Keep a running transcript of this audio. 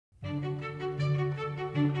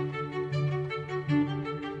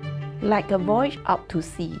Like a voyage out to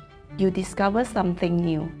sea, you discover something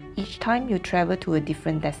new each time you travel to a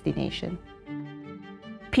different destination.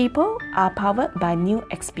 People are powered by new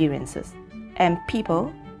experiences, and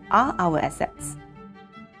people are our assets.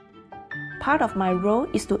 Part of my role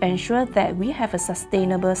is to ensure that we have a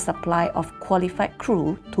sustainable supply of qualified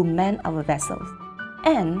crew to man our vessels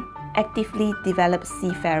and actively develop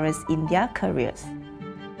seafarers in their careers.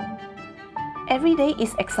 Every day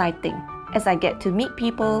is exciting as I get to meet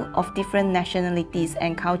people of different nationalities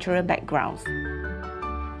and cultural backgrounds.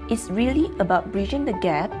 It's really about bridging the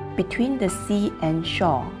gap between the sea and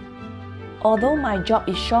shore. Although my job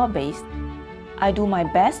is shore-based, I do my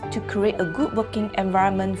best to create a good working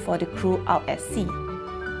environment for the crew out at sea.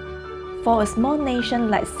 For a small nation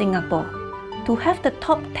like Singapore, to have the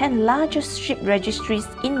top 10 largest ship registries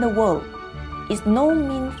in the world is no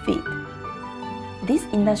mean feat. This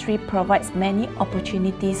industry provides many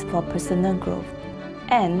opportunities for personal growth,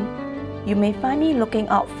 and you may find me looking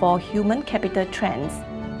out for human capital trends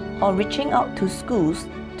or reaching out to schools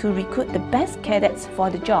to recruit the best cadets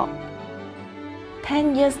for the job.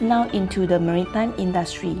 10 years now into the maritime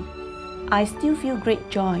industry, I still feel great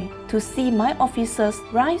joy to see my officers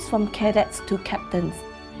rise from cadets to captains.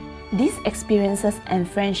 These experiences and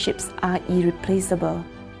friendships are irreplaceable,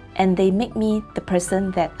 and they make me the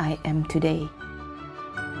person that I am today.